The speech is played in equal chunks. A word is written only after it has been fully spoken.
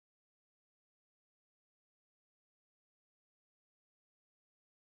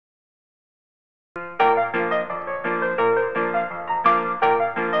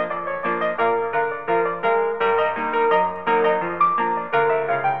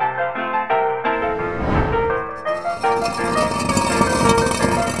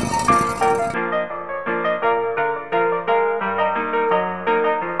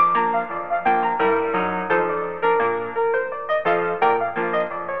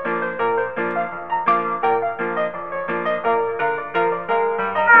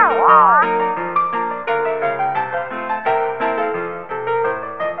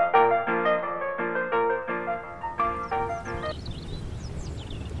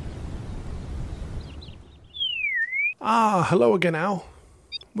Ah, hello again, Al.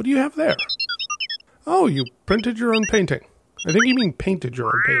 What do you have there? Oh, you printed your own painting. I think you mean painted your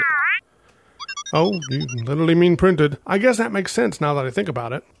own painting. Oh, you literally mean printed. I guess that makes sense now that I think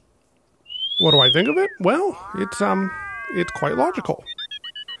about it. What do I think of it? Well, it's quite logical.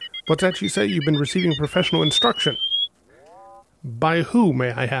 What's that you say? You've been receiving professional instruction. By who,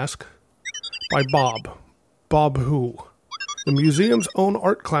 may I ask? By Bob. Bob who? The museum's own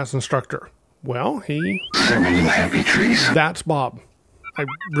art class instructor. Well, he... Singing happy trees. That's Bob. I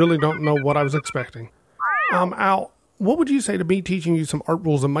really don't know what I was expecting. Al, what would you say to me teaching you some art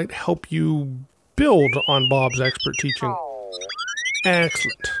rules that might help you build on Bob's expert teaching?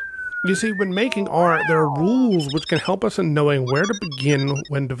 Excellent. You see, when making art, there are rules which can help us in knowing where to begin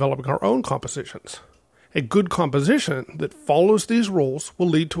when developing our own compositions. A good composition that follows these rules will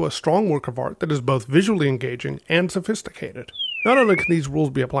lead to a strong work of art that is both visually engaging and sophisticated. Not only can these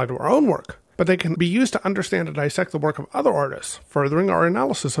rules be applied to our own work, but they can be used to understand and dissect the work of other artists, furthering our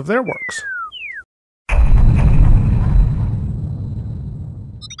analysis of their works.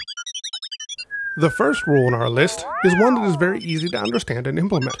 The first rule on our list is one that is very easy to understand and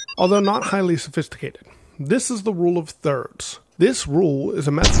implement, although not highly sophisticated. This is the rule of thirds. This rule is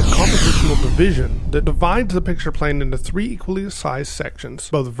a method of compositional division that divides the picture plane into 3 equally sized sections,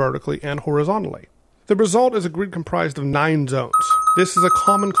 both vertically and horizontally. The result is a grid comprised of 9 zones. This is a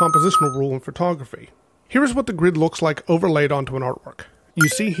common compositional rule in photography. Here is what the grid looks like overlaid onto an artwork. You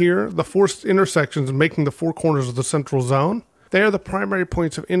see here the 4 intersections making the 4 corners of the central zone. They are the primary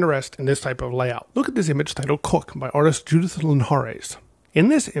points of interest in this type of layout. Look at this image titled Cook by artist Judith Linhares. In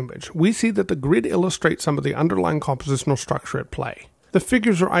this image, we see that the grid illustrates some of the underlying compositional structure at play. The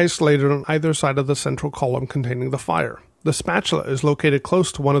figures are isolated on either side of the central column containing the fire. The spatula is located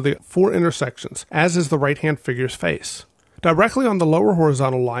close to one of the 4 intersections, as is the right-hand figure's face. Directly on the lower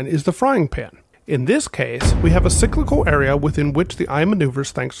horizontal line is the frying pan. In this case, we have a cyclical area within which the eye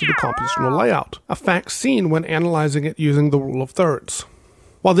maneuvers thanks to the compositional layout, a fact seen when analyzing it using the rule of thirds.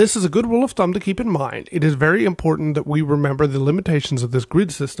 While this is a good rule of thumb to keep in mind, it is very important that we remember the limitations of this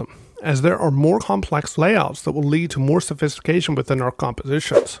grid system, as there are more complex layouts that will lead to more sophistication within our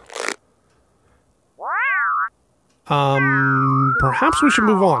compositions. Perhaps we should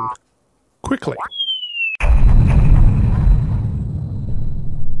move on. Quickly.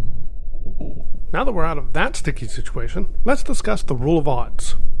 Now that we're out of that sticky situation, let's discuss the rule of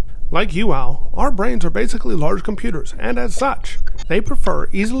odds. Like you, Al, our brains are basically large computers, and as such, they prefer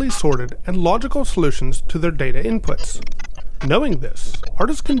easily sorted and logical solutions to their data inputs. Knowing this,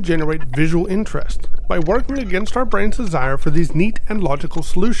 artists can generate visual interest by working against our brain's desire for these neat and logical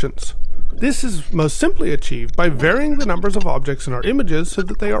solutions. This is most simply achieved by varying the numbers of objects in our images so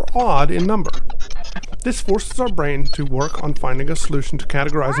that they are odd in number. This forces our brain to work on finding a solution to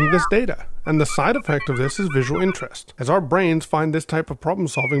categorizing this data, and the side effect of this is visual interest, as our brains find this type of problem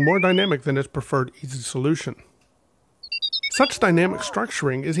solving more dynamic than its preferred easy solution. Such dynamic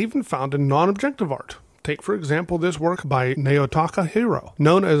structuring is even found in non-objective art. Take for example this work by Naotaka Hiro,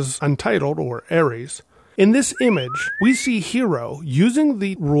 known as Untitled or Aries. In this image, we see Hiro using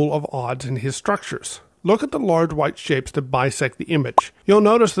the rule of odds in his structures. Look at the large white shapes that bisect the image. You'll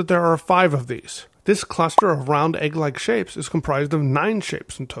notice that there are 5 of these. This cluster of round egg-like shapes is comprised of 9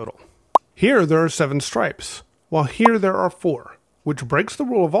 shapes in total. Here there are 7 stripes, while here there are 4, which breaks the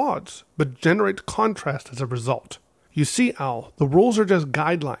rule of odds, but generates contrast as a result. You see, Al, the rules are just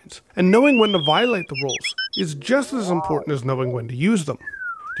guidelines, and knowing when to violate the rules is just as important as knowing when to use them.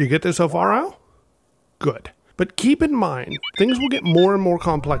 Do you get this so far, Al? Good. But keep in mind, things will get more and more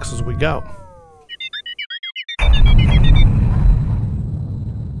complex as we go.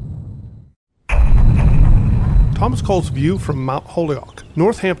 Thomas Cole's view from Mount Holyoke,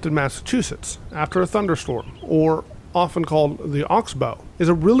 Northampton, Massachusetts, after a thunderstorm, or often called the oxbow, is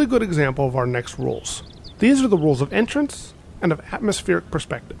a really good example of our next rules. These are the rules of entrance and of atmospheric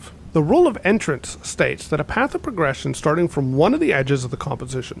perspective. The rule of entrance states that a path of progression starting from one of the edges of the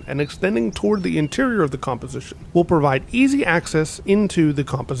composition and extending toward the interior of the composition will provide easy access into the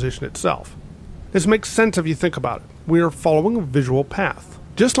composition itself. This makes sense if you think about it. We are following a visual path,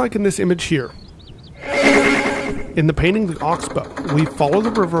 just like in this image here. In the painting The Oxbow, we follow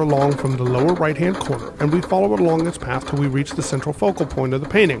the river along from the lower right-hand corner, and we follow it along its path till we reach the central focal point of the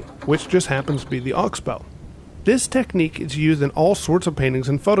painting, which just happens to be the oxbow. This technique is used in all sorts of paintings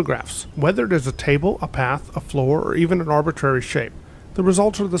and photographs. Whether it is a table, a path, a floor, or even an arbitrary shape, the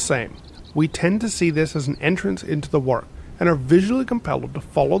results are the same. We tend to see this as an entrance into the work, and are visually compelled to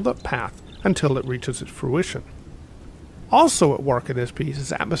follow the path until it reaches its fruition. Also at work in this piece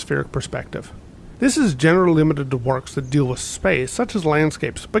is atmospheric perspective. This is generally limited to works that deal with space, such as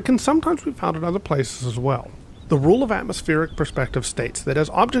landscapes, but can sometimes be found in other places as well. The rule of atmospheric perspective states that as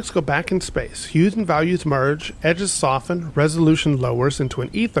objects go back in space, hues and values merge, edges soften, resolution lowers into an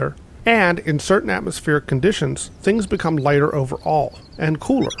ether, and in certain atmospheric conditions, things become lighter overall and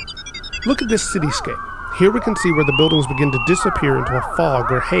cooler. Look at this cityscape. Here we can see where the buildings begin to disappear into a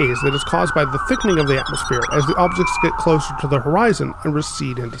fog or haze that is caused by the thickening of the atmosphere as the objects get closer to the horizon and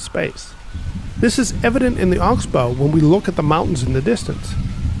recede into space. This is evident in the oxbow when we look at the mountains in the distance.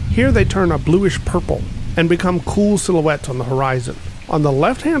 Here they turn a bluish purple and become cool silhouettes on the horizon. On the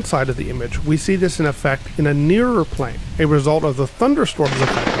left-hand side of the image, we see this in effect in a nearer plane, a result of the thunderstorms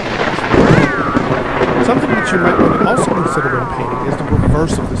effect. Something that you might want to also consider when painting is the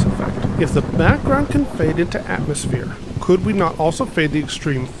reverse of this effect. If the background can fade into atmosphere, could we not also fade the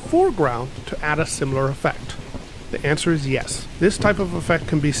extreme foreground to add a similar effect? The answer is yes. This type of effect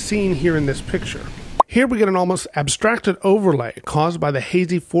can be seen here in this picture. Here we get an almost abstracted overlay caused by the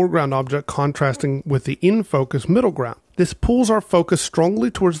hazy foreground object contrasting with the in-focus middle ground. This pulls our focus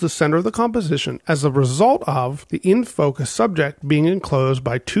strongly towards the center of the composition as a result of the in-focus subject being enclosed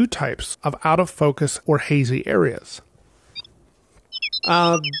by two types of out-of-focus or hazy areas.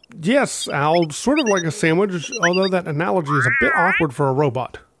 Yes, Al, sort of like a sandwich, although that analogy is a bit awkward for a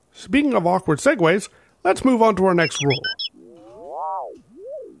robot. Speaking of awkward segues, let's move on to our next rule.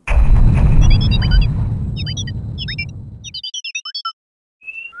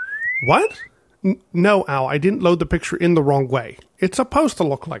 What? No, Al, I didn't load the picture in the wrong way. It's supposed to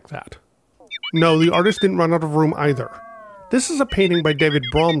look like that. No, the artist didn't run out of room either. This is a painting by David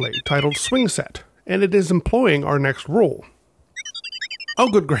Bromley titled Swing Set, and it is employing our next rule. Oh,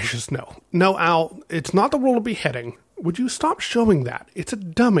 good gracious, no. No, Al, it's not the rule of beheading. Would you stop showing that? It's a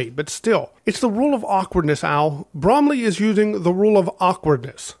dummy, but still. It's the rule of awkwardness, Al. Bromley is using the rule of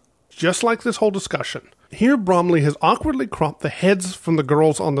awkwardness, just like this whole discussion. Here Bromley has awkwardly cropped the heads from the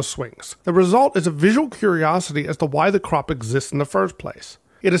girls on the swings. The result is a visual curiosity as to why the crop exists in the first place.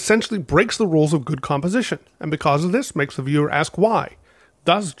 It essentially breaks the rules of good composition, and because of this makes the viewer ask why,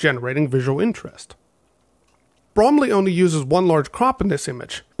 thus generating visual interest. Bromley only uses one large crop in this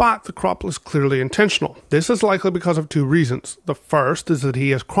image, but the crop is clearly intentional. This is likely because of two reasons. The first is that he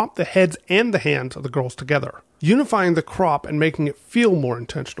has cropped the heads and the hands of the girls together, unifying the crop and making it feel more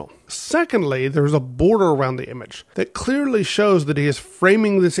intentional. Secondly, there is a border around the image that clearly shows that he is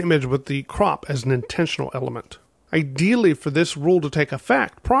framing this image with the crop as an intentional element. Ideally, for this rule to take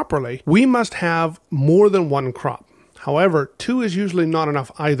effect properly, we must have more than one crop. However, two is usually not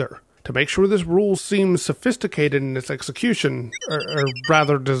enough either. To make sure this rule seems sophisticated in its execution, or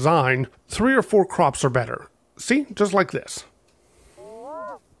rather design, 3 or 4 crops are better. See? Just like this.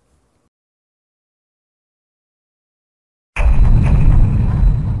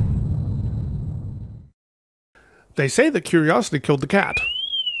 They say that curiosity killed the cat.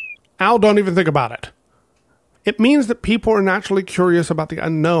 Al, don't even think about it. It means that people are naturally curious about the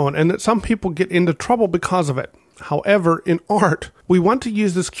unknown and that some people get into trouble because of it. However, in art, we want to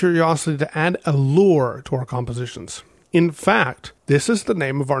use this curiosity to add allure to our compositions. In fact, this is the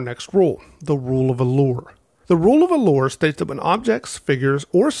name of our next rule, the rule of allure. The rule of allure states that when objects, figures,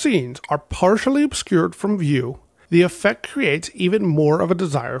 or scenes are partially obscured from view, the effect creates even more of a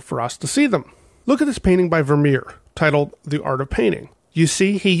desire for us to see them. Look at this painting by Vermeer, titled The Art of Painting. You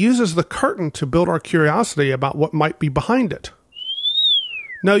see, he uses the curtain to build our curiosity about what might be behind it.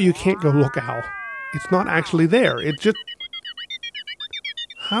 No, you can't go look, Al. It's not actually there. It just...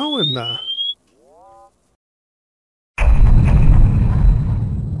 How in the...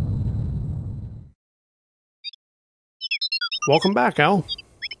 Welcome back, Al.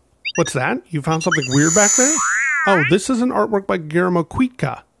 What's that? You found something weird back there? Oh, this is an artwork by Guillermo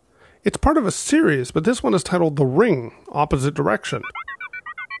Cuitca. It's part of a series, but this one is titled The Ring, Opposite Direction.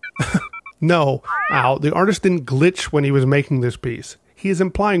 No, Al, the artist didn't glitch when he was making this piece. He is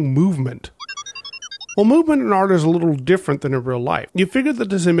implying movement. Well, movement in art is a little different than in real life. You figure that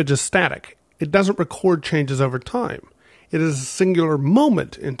this image is static. It doesn't record changes over time. It is a singular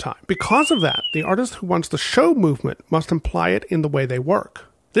moment in time. Because of that, the artist who wants to show movement must imply it in the way they work.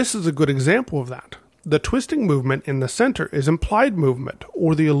 This is a good example of that. The twisting movement in the center is implied movement,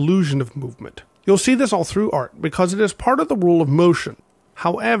 or the illusion of movement. You'll see this all through art, because it is part of the rule of motion.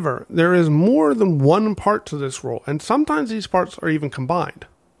 However, there is more than one part to this rule, and sometimes these parts are even combined.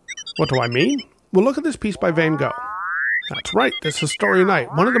 What do I mean? Well, look at this piece by Van Gogh. That's right, this is Starry Night,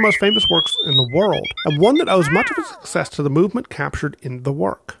 one of the most famous works in the world, and one that owes much of its success to the movement captured in the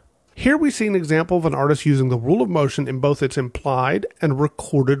work. Here we see an example of an artist using the rule of motion in both its implied and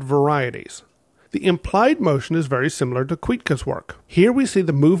recorded varieties. The implied motion is very similar to Cuitca's work. Here we see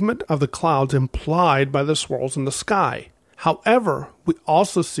the movement of the clouds implied by the swirls in the sky. However, we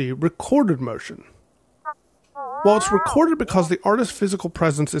also see recorded motion. Well, it's recorded because the artist's physical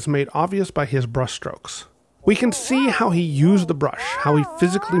presence is made obvious by his brushstrokes. We can see how he used the brush, how he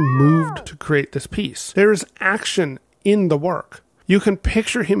physically moved to create this piece. There is action in the work. You can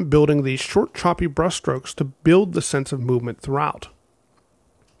picture him building these short, choppy brushstrokes to build the sense of movement throughout.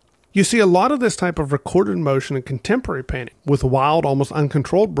 You see a lot of this type of recorded motion in contemporary painting, with wild, almost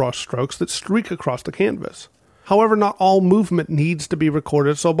uncontrolled brushstrokes that streak across the canvas. However, not all movement needs to be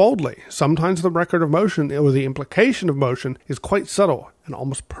recorded so boldly. Sometimes the record of motion, or the implication of motion, is quite subtle and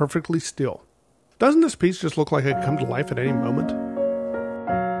almost perfectly still. Doesn't this piece just look like it could come to life at any moment?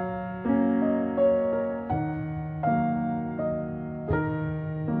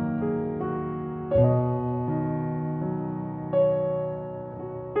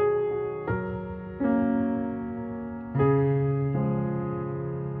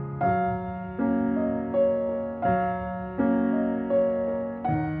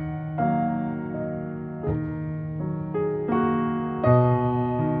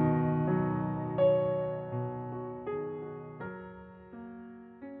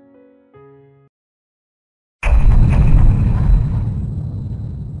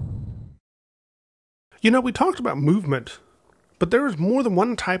 You know, we talked about movement, but there is more than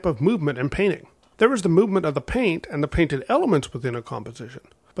one type of movement in painting. There is the movement of the paint and the painted elements within a composition,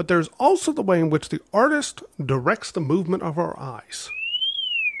 but there is also the way in which the artist directs the movement of our eyes.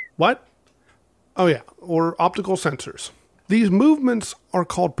 What? Oh yeah, or optical sensors. These movements are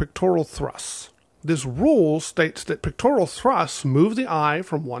called pictorial thrusts. This rule states that pictorial thrusts move the eye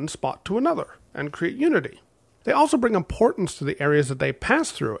from one spot to another and create unity. They also bring importance to the areas that they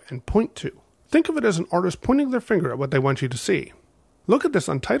pass through and point to. Think of it as an artist pointing their finger at what they want you to see. Look at this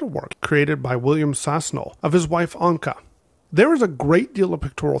untitled work created by William Sasnell of his wife Anka. There is a great deal of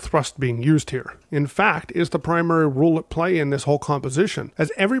pictorial thrust being used here. In fact, it's the primary rule at play in this whole composition,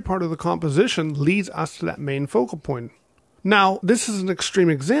 as every part of the composition leads us to that main focal point. Now, this is an extreme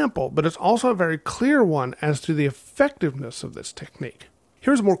example, but it's also a very clear one as to the effectiveness of this technique.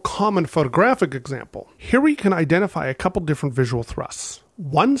 Here's a more common photographic example. Here we can identify a couple different visual thrusts.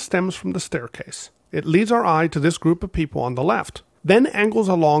 One stems from the staircase. It leads our eye to this group of people on the left, then angles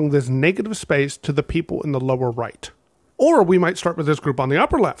along this negative space to the people in the lower right. Or we might start with this group on the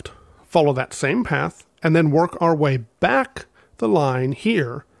upper left, follow that same path, and then work our way back the line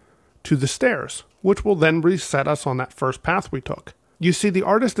here to the stairs, which will then reset us on that first path we took. You see, the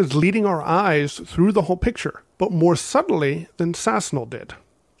artist is leading our eyes through the whole picture, but more subtly than Sasnell did.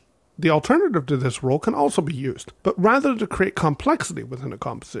 The alternative to this rule can also be used, but rather to create complexity within a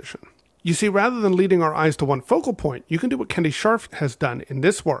composition. You see, rather than leading our eyes to one focal point, you can do what Candy Sharp has done in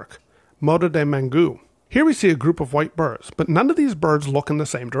this work, Moda de Mangu. Here we see a group of white birds, but none of these birds look in the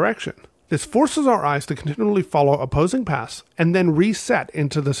same direction. This forces our eyes to continually follow opposing paths and then reset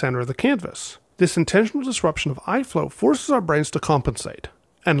into the center of the canvas. This intentional disruption of eye flow forces our brains to compensate.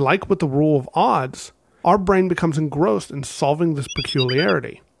 And like with the rule of odds, our brain becomes engrossed in solving this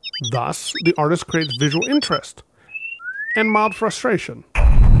peculiarity. Thus, the artist creates visual interest and mild frustration.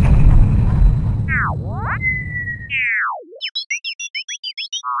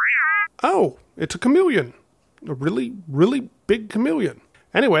 Oh, it's a chameleon. A really, really big chameleon.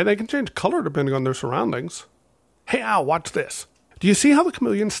 Anyway, they can change color depending on their surroundings. Hey, Al, watch this. Do you see how the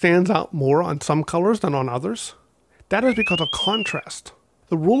chameleon stands out more on some colors than on others? That is because of contrast.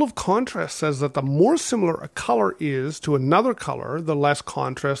 The rule of contrast says that the more similar a color is to another color, the less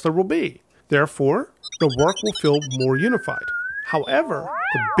contrast there will be. Therefore, the work will feel more unified. However,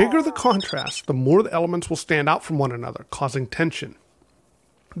 the bigger the contrast, the more the elements will stand out from one another, causing tension.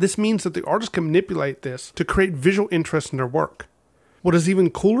 This means that the artist can manipulate this to create visual interest in their work. What is even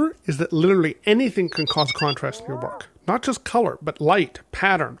cooler is that literally anything can cause contrast in your work. Not just color, but light,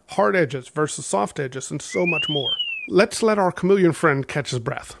 pattern, hard edges versus soft edges, and so much more. Let's let our chameleon friend catch his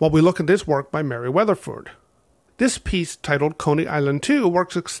breath while we look at this work by Mary Weatherford. This piece, titled Coney Island 2,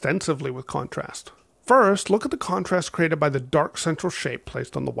 works extensively with contrast. First, look at the contrast created by the dark central shape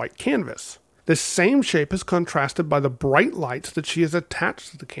placed on the white canvas. This same shape is contrasted by the bright lights that she has attached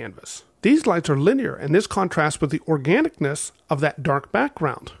to the canvas. These lights are linear, and this contrasts with the organicness of that dark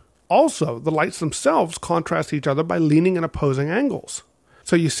background. Also, the lights themselves contrast each other by leaning in opposing angles.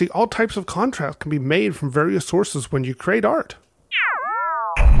 So you see, all types of contrast can be made from various sources when you create art.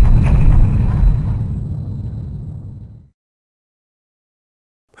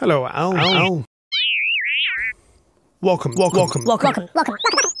 Hello, Al. Al. Welcome to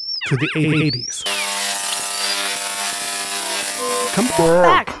the 80s. Come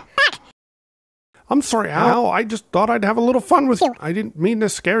back. I'm sorry, Al. I just thought I'd have a little fun with you. I didn't mean to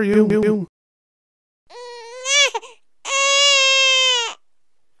scare you.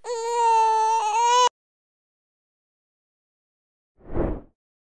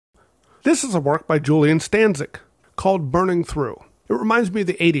 This is a work by Julian Stanzik called Burning Through. It reminds me of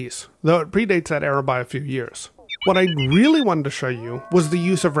the 80s, though it predates that era by a few years. What I really wanted to show you was the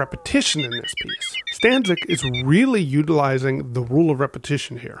use of repetition in this piece. Stanzik is really utilizing the rule of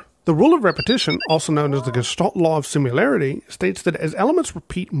repetition here. The rule of repetition, also known as the Gestalt law of similarity, states that as elements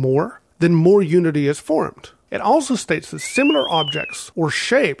repeat more, then more unity is formed. It also states that similar objects or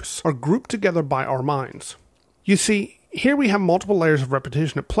shapes are grouped together by our minds. You see, here we have multiple layers of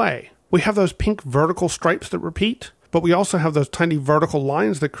repetition at play. We have those pink vertical stripes that repeat, but we also have those tiny vertical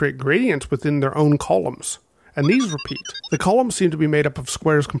lines that create gradients within their own columns. And these repeat. The columns seem to be made up of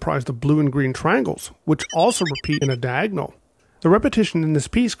squares comprised of blue and green triangles, which also repeat in a diagonal. The repetition in this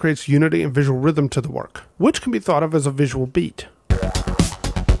piece creates unity and visual rhythm to the work, which can be thought of as a visual beat.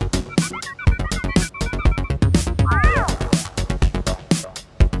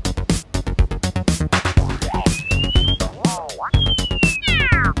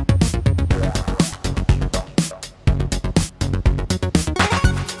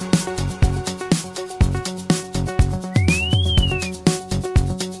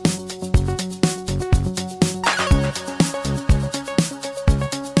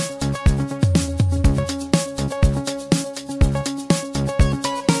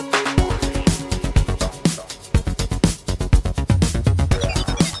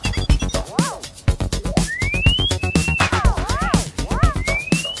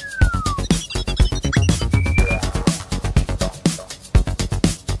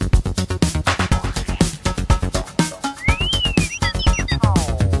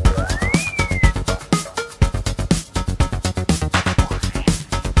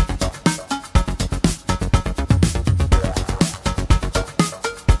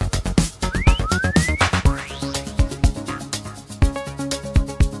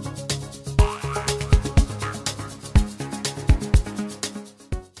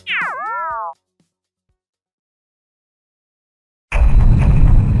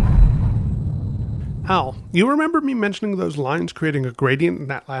 Al, you remember me mentioning those lines creating a gradient in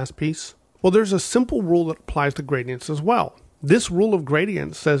that last piece? Well, there's a simple rule that applies to gradients as well. This rule of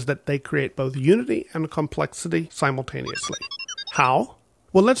gradients says that they create both unity and complexity simultaneously. How?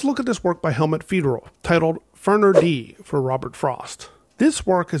 Well, let's look at this work by Helmut Federer, titled Ferner D for Robert Frost. This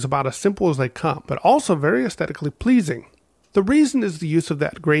work is about as simple as they come, but also very aesthetically pleasing. The reason is the use of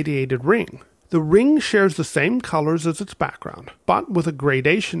that gradiated ring. The ring shares the same colors as its background, but with a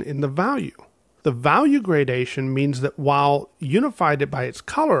gradation in the value. The value gradation means that while unified by its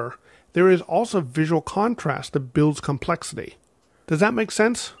color, there is also visual contrast that builds complexity. Does that make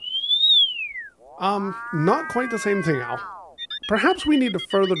sense? Not quite the same thing, Al. Perhaps we need to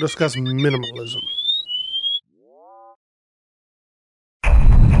further discuss minimalism.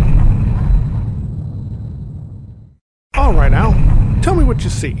 Alright, Al. Tell me what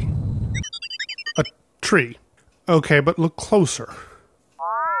you see. A tree. Okay, but look closer.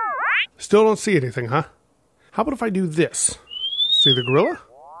 Still don't see anything, huh? How about if I do this? See the gorilla?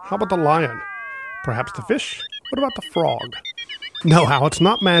 How about the lion? Perhaps the fish? What about the frog? No, Hal, it's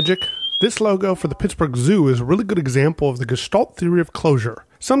not magic. This logo for the Pittsburgh Zoo is a really good example of the Gestalt theory of closure,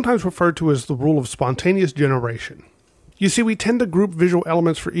 sometimes referred to as the rule of spontaneous generation. You see, we tend to group visual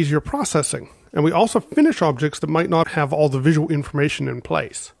elements for easier processing, and we also finish objects that might not have all the visual information in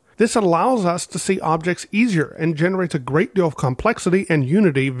place. This allows us to see objects easier and generates a great deal of complexity and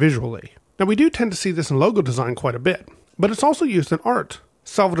unity visually. Now, we do tend to see this in logo design quite a bit, but it's also used in art.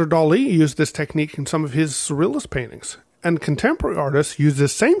 Salvador Dali used this technique in some of his surrealist paintings, and contemporary artists use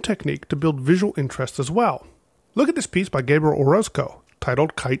this same technique to build visual interest as well. Look at this piece by Gabriel Orozco,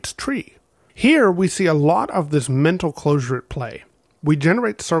 titled Kite's Tree. Here we see a lot of this mental closure at play. We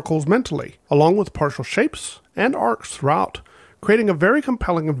generate circles mentally, along with partial shapes and arcs throughout, creating a very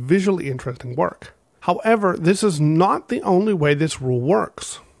compelling and visually interesting work. However, this is not the only way this rule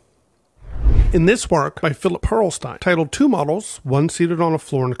works. In this work by Philip Perlstein, titled Two Models, one seated on a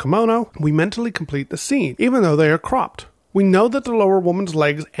floor in a kimono, we mentally complete the scene, even though they are cropped. We know that the lower woman's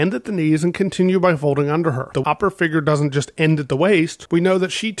legs end at the knees and continue by folding under her. The upper figure doesn't just end at the waist. We know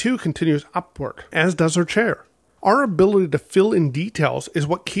that she too continues upward, as does her chair. Our ability to fill in details is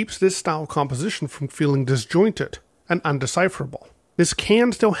what keeps this style of composition from feeling disjointed and undecipherable. This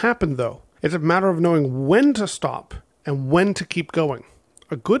can still happen though. It's a matter of knowing when to stop and when to keep going.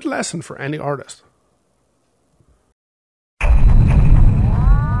 A good lesson for any artist.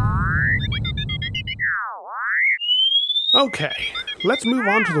 Okay, let's move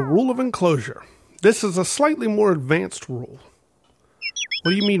on to the rule of enclosure. This is a slightly more advanced rule.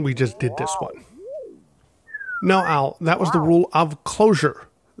 What do you mean we just did this one? No, Al, that was the rule of closure.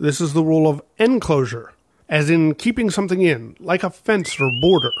 This is the rule of enclosure, as in keeping something in, like a fence or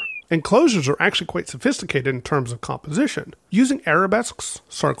border. Enclosures are actually quite sophisticated in terms of composition. Using arabesques,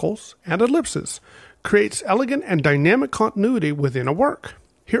 circles, and ellipses creates elegant and dynamic continuity within a work.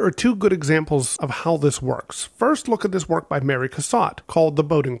 Here are two good examples of how this works. First, look at this work by Mary Cassatt called The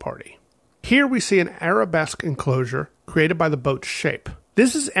Boating Party. Here we see an arabesque enclosure created by the boat's shape.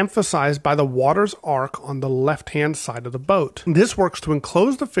 This is emphasized by the water's arc on the left-hand side of the boat. This works to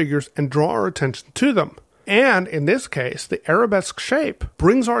enclose the figures and draw our attention to them. And in this case, the arabesque shape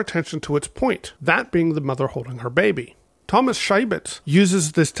brings our attention to its point, that being the mother holding her baby. Thomas Scheibitz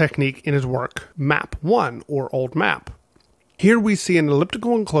uses this technique in his work, Map 1, or Old Map. Here we see an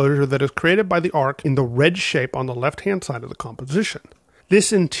elliptical enclosure that is created by the arc in the red shape on the left-hand side of the composition.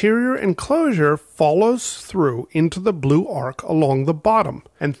 This interior enclosure follows through into the blue arc along the bottom,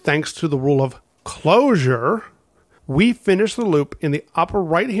 and thanks to the rule of closure, we finish the loop in the upper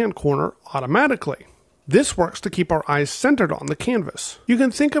right-hand corner automatically. This works to keep our eyes centered on the canvas. You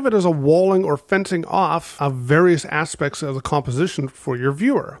can think of it as a walling or fencing off of various aspects of the composition for your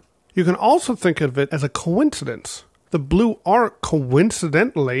viewer. You can also think of it as a coincidence. The blue arc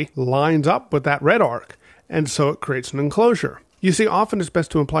coincidentally lines up with that red arc, and so it creates an enclosure. You see, often it's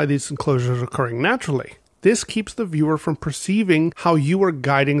best to imply these enclosures occurring naturally. This keeps the viewer from perceiving how you are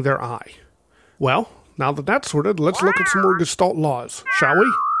guiding their eye. Well, now that that's sorted, let's look at some more Gestalt laws, shall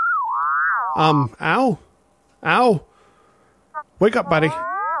we? Ow. Ow. Wake up, buddy.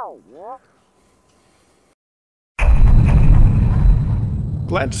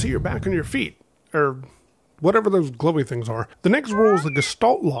 Glad to see you're back on your feet. Or whatever those glowy things are. The next rule is the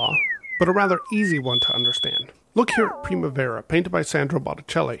Gestalt law, but a rather easy one to understand. Look here at Primavera, painted by Sandro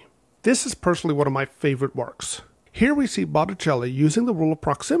Botticelli. This is personally one of my favorite works. Here we see Botticelli using the rule of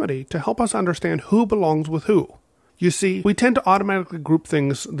proximity to help us understand who belongs with who. You see, we tend to automatically group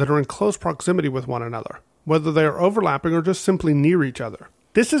things that are in close proximity with one another, whether they are overlapping or just simply near each other.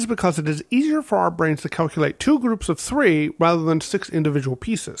 This is because it is easier for our brains to calculate 2 groups of 3 rather than 6 individual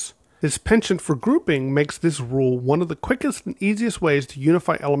pieces. This penchant for grouping makes this rule one of the quickest and easiest ways to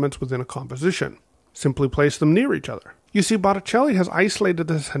unify elements within a composition. Simply place them near each other. You see, Botticelli has isolated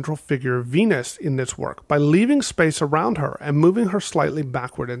the central figure of Venus in this work by leaving space around her and moving her slightly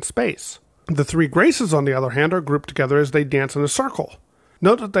backward in space. The 3 Graces, on the other hand, are grouped together as they dance in a circle.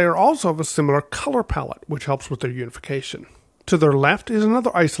 Note that they are also of a similar color palette, which helps with their unification. To their left is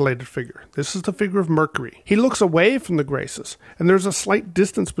another isolated figure. This is the figure of Mercury. He looks away from the Graces, and there's a slight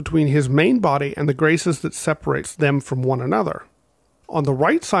distance between his main body and the Graces that separates them from one another. On the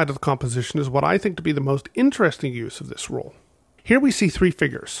right side of the composition is what I think to be the most interesting use of this rule. Here we see 3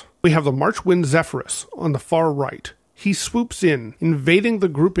 figures. We have the March wind Zephyrus on the far right. He swoops in, invading the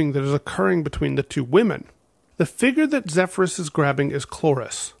grouping that is occurring between the 2 women. The figure that Zephyrus is grabbing is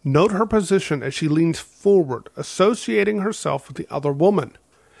Chloris. Note her position as she leans forward, associating herself with the other woman,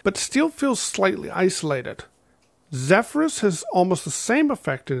 but still feels slightly isolated. Zephyrus has almost the same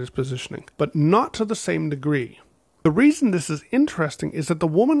effect in his positioning, but not to the same degree. The reason this is interesting is that the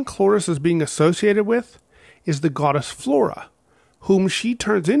woman Chloris is being associated with is the goddess Flora, whom she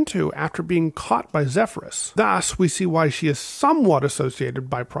turns into after being caught by Zephyrus. Thus, we see why she is somewhat associated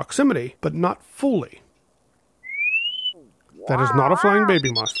by proximity, but not fully. That is not a flying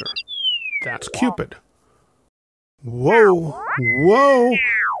baby monster. That's Cupid. Whoa, whoa!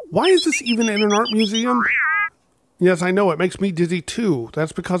 Why is this even in an art museum? Yes, I know, it makes me dizzy too.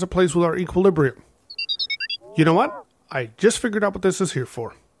 That's because it plays with our equilibrium. You know what? I just figured out what this is here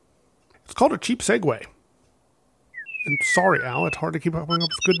for. It's called a cheap segue. And sorry, Al, it's hard to keep up with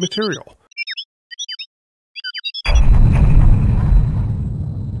good material.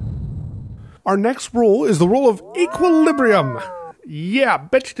 Our next rule is the rule of equilibrium. Yeah,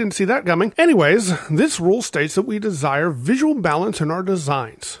 bet you didn't see that coming. Anyways, this rule states that we desire visual balance in our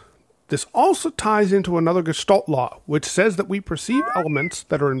designs. This also ties into another Gestalt law, which says that we perceive elements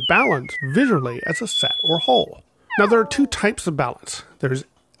that are in balance visually as a set or whole. Now, there are 2 types of balance. There's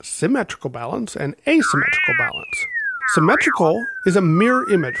symmetrical balance and asymmetrical balance. Symmetrical is a mirror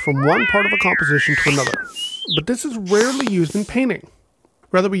image from one part of a composition to another, but this is rarely used in painting.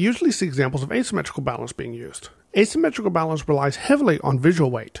 Rather, we usually see examples of asymmetrical balance being used. Asymmetrical balance relies heavily on visual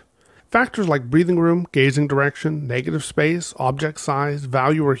weight. Factors like breathing room, gazing direction, negative space, object size,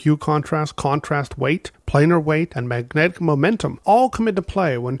 value or hue contrast, contrast weight, planar weight, and magnetic momentum all come into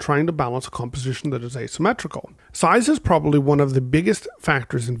play when trying to balance a composition that is asymmetrical. Size is probably one of the biggest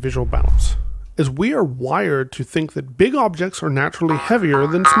factors in visual balance, as we are wired to think that big objects are naturally heavier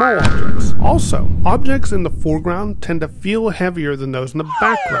than small objects. Also, objects in the foreground tend to feel heavier than those in the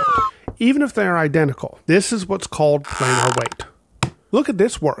background, even if they are identical. This is what's called planar weight. Look at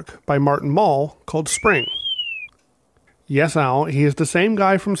this work by Martin Mall called Spring. Yes, Al, he is the same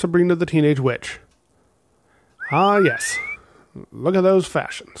guy from Sabrina the Teenage Witch. Ah, yes. Look at those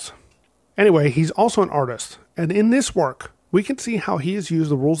fashions. Anyway, he's also an artist, and in this work, we can see how he has used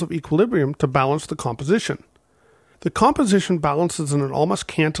the rules of equilibrium to balance the composition. The composition balances in an almost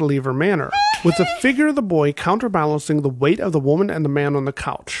cantilever manner, with the figure of the boy counterbalancing the weight of the woman and the man on the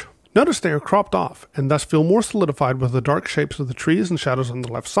couch. Notice they are cropped off, and thus feel more solidified with the dark shapes of the trees and shadows on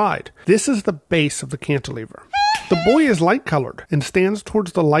the left side. This is the base of the cantilever. The boy is light-colored and stands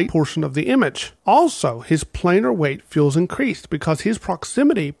towards the light portion of the image. Also, his planar weight feels increased because his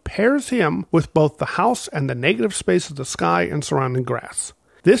proximity pairs him with both the house and the negative space of the sky and surrounding grass.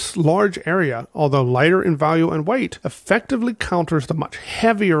 This large area, although lighter in value and weight, effectively counters the much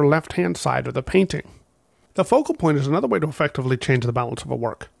heavier left-hand side of the painting. The focal point is another way to effectively change the balance of a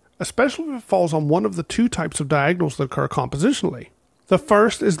work, especially if it falls on one of the two types of diagonals that occur compositionally. The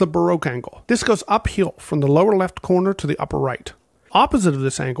first is the Baroque angle. This goes uphill from the lower left corner to the upper right. Opposite of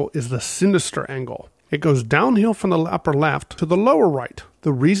this angle is the sinister angle. It goes downhill from the upper left to the lower right.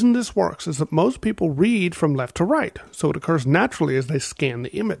 The reason this works is that most people read from left to right, so it occurs naturally as they scan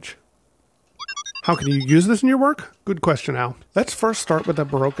the image. How can you use this in your work? Good question, Al. Let's first start with the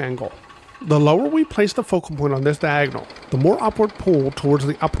Baroque angle. The lower we place the focal point on this diagonal, the more upward pull towards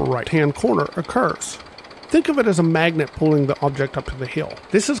the upper right-hand corner occurs. Think of it as a magnet pulling the object up to the hill.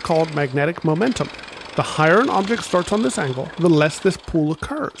 This is called magnetic momentum. The higher an object starts on this angle, the less this pull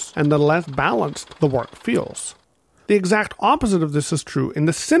occurs, and the less balanced the work feels. The exact opposite of this is true in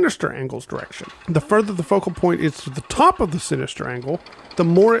the sinister angle's direction. The further the focal point is to the top of the sinister angle, the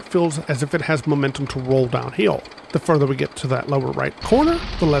more it feels as if it has momentum to roll downhill. The further we get to that lower right corner,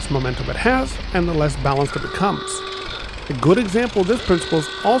 the less momentum it has, and the less balanced it becomes. A good example of this principle is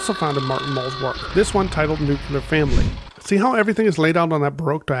also found in Martin Mull's work, this one titled Nuclear Family. See how everything is laid out on that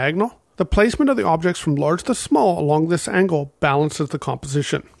Baroque diagonal? The placement of the objects from large to small along this angle balances the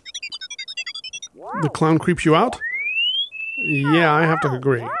composition. The clown creeps you out? Yeah, I have to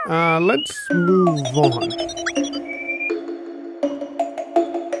agree. Let's move on.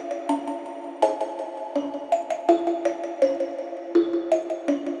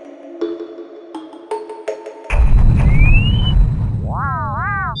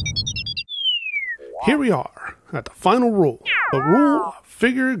 Here we are at the final rule, the rule of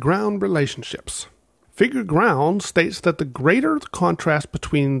figure-ground relationships. Figure-ground states that the greater the contrast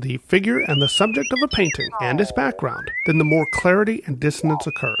between the figure and the subject of a painting and its background, then the more clarity and dissonance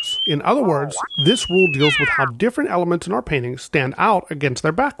occurs. In other words, this rule deals with how different elements in our paintings stand out against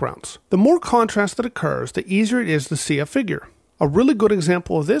their backgrounds. The more contrast that occurs, the easier it is to see a figure. A really good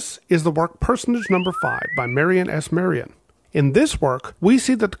example of this is the work Personage Number 5 by Marion S. Marion. In this work, we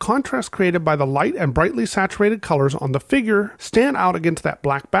see that the contrast created by the light and brightly saturated colors on the figure stand out against that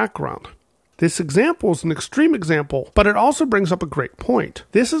black background. This example is an extreme example, but it also brings up a great point.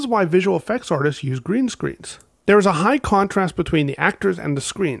 This is why visual effects artists use green screens. There is a high contrast between the actors and the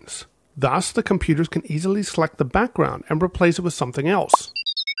screens. Thus, the computers can easily select the background and replace it with something else.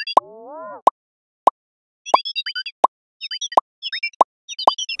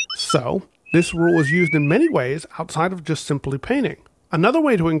 So, this rule is used in many ways outside of just simply painting. Another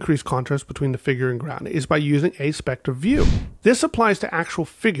way to increase contrast between the figure and ground is by using aspect view. This applies to actual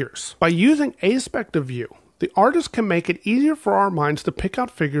figures. By using aspect view, the artist can make it easier for our minds to pick out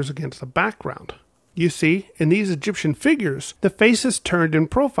figures against the background. You see, in these Egyptian figures, the face is turned in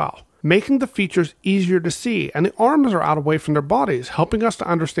profile, making the features easier to see, and the arms are out away from their bodies, helping us to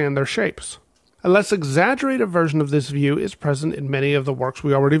understand their shapes. A less exaggerated version of this view is present in many of the works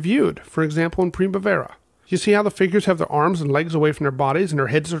we already viewed, for example in Primavera. You see how the figures have their arms and legs away from their bodies and their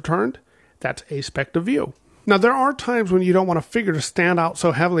heads are turned? That's aspect view. Now there are times when you don't want a figure to stand out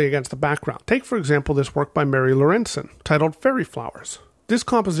so heavily against the background. Take for example this work by Mary Lorentzen, titled Fairy Flowers. This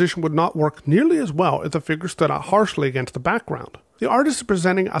composition would not work nearly as well if the figure stood out harshly against the background. The artist is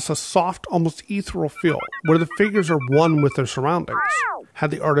presenting us a soft, almost ethereal feel, where the figures are one with their surroundings. Had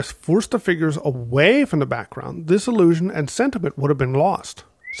the artist forced the figures away from the background, this illusion and sentiment would have been lost.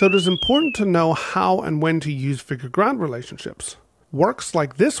 So it is important to know how and when to use figure-ground relationships. Works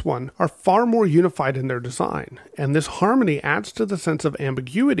like this one are far more unified in their design, and this harmony adds to the sense of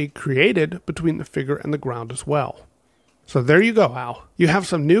ambiguity created between the figure and the ground as well. So there you go, Al. You have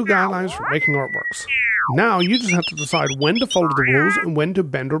some new guidelines for making artworks. Now you just have to decide when to follow the rules and when to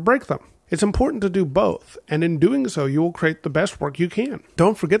bend or break them. It's important to do both, and in doing so you will create the best work you can.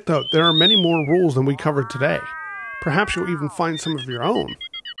 Don't forget though, there are many more rules than we covered today. Perhaps you'll even find some of your own.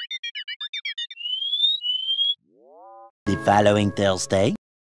 The following Thursday.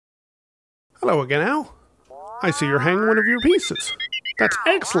 Hello again, Al. I see you're hanging one of your pieces. That's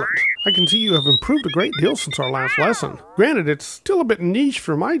excellent. I can see you have improved a great deal since our last lesson. Granted, it's still a bit niche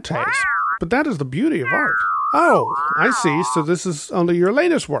for my taste, but that is the beauty of art. Oh, I see, so this is only your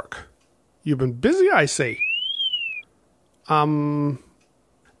latest work. You've been busy, I see. Al,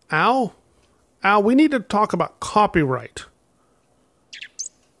 we need to talk about copyright.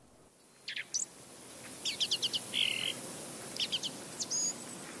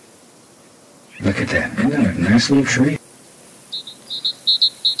 Look at that. Isn't that a nice little tree?